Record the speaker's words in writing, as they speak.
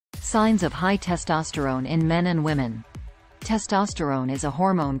Signs of high testosterone in men and women. Testosterone is a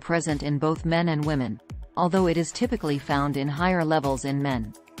hormone present in both men and women, although it is typically found in higher levels in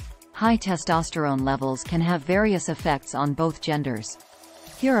men. High testosterone levels can have various effects on both genders.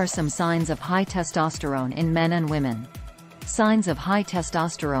 Here are some signs of high testosterone in men and women. Signs of high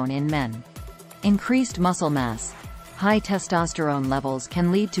testosterone in men. Increased muscle mass. High testosterone levels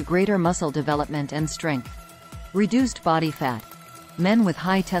can lead to greater muscle development and strength. Reduced body fat. Men with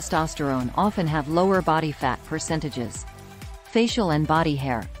high testosterone often have lower body fat percentages. Facial and body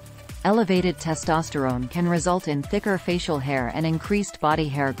hair. Elevated testosterone can result in thicker facial hair and increased body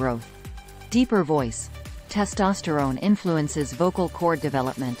hair growth. Deeper voice. Testosterone influences vocal cord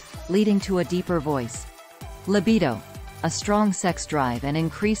development, leading to a deeper voice. Libido. A strong sex drive and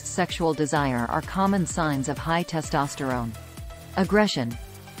increased sexual desire are common signs of high testosterone. Aggression.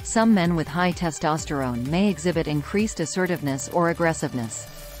 Some men with high testosterone may exhibit increased assertiveness or aggressiveness.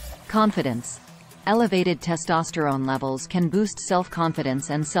 Confidence. Elevated testosterone levels can boost self-confidence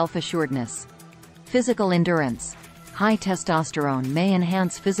and self-assuredness. Physical endurance. High testosterone may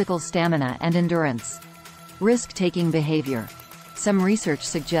enhance physical stamina and endurance. Risk-taking behavior. Some research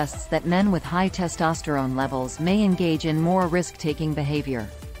suggests that men with high testosterone levels may engage in more risk-taking behavior.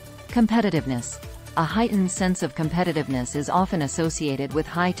 Competitiveness. A heightened sense of competitiveness is often associated with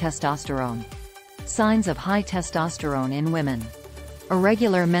high testosterone. Signs of high testosterone in women.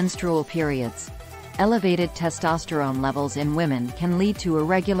 Irregular menstrual periods. Elevated testosterone levels in women can lead to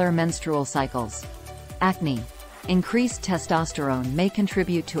irregular menstrual cycles. Acne. Increased testosterone may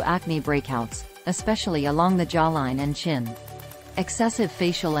contribute to acne breakouts, especially along the jawline and chin. Excessive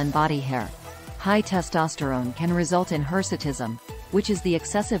facial and body hair. High testosterone can result in hirsutism, which is the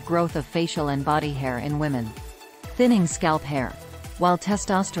excessive growth of facial and body hair in women. Thinning scalp hair. While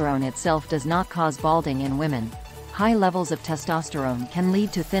testosterone itself does not cause balding in women, high levels of testosterone can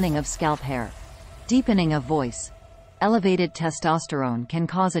lead to thinning of scalp hair. Deepening of voice. Elevated testosterone can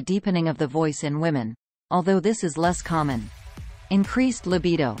cause a deepening of the voice in women, although this is less common. Increased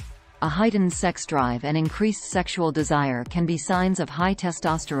libido. A heightened sex drive and increased sexual desire can be signs of high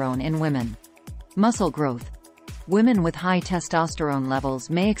testosterone in women. Muscle growth. Women with high testosterone levels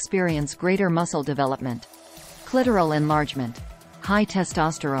may experience greater muscle development. Clitoral enlargement. High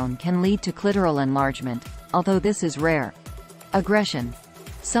testosterone can lead to clitoral enlargement, although this is rare. Aggression.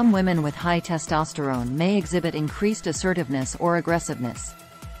 Some women with high testosterone may exhibit increased assertiveness or aggressiveness.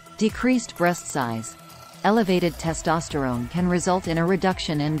 Decreased breast size. Elevated testosterone can result in a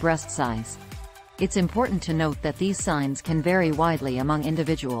reduction in breast size. It's important to note that these signs can vary widely among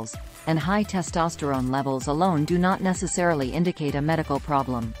individuals, and high testosterone levels alone do not necessarily indicate a medical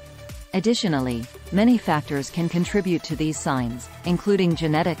problem. Additionally, many factors can contribute to these signs, including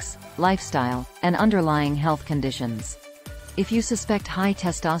genetics, lifestyle, and underlying health conditions. If you suspect high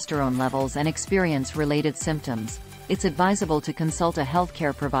testosterone levels and experience related symptoms, it's advisable to consult a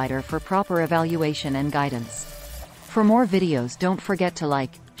healthcare provider for proper evaluation and guidance. For more videos, don't forget to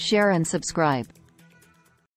like, share and subscribe.